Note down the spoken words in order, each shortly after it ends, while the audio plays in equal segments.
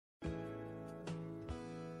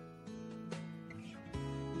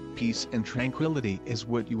peace and tranquility is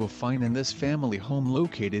what you will find in this family home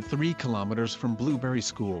located 3 kilometers from Blueberry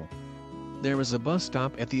School. There is a bus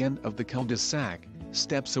stop at the end of the cul-de-sac,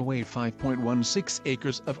 steps away 5.16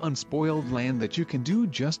 acres of unspoiled land that you can do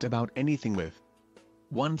just about anything with.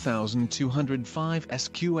 1,205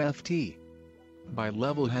 Sqft. By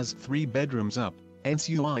level has 3 bedrooms up,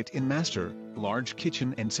 ensuite in master, large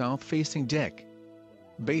kitchen and south-facing deck.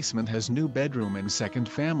 Basement has new bedroom and second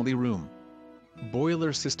family room.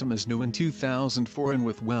 Boiler system is new in 2004 and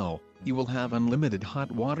with well, you will have unlimited hot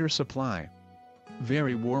water supply.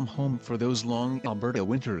 Very warm home for those long Alberta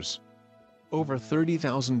winters. Over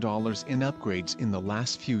 $30,000 in upgrades in the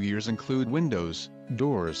last few years include windows,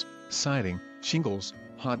 doors, siding, shingles,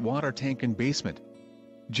 hot water tank and basement.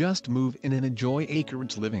 Just move in and enjoy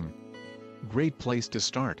acreage living. Great place to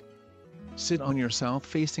start. Sit on your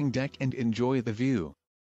south-facing deck and enjoy the view.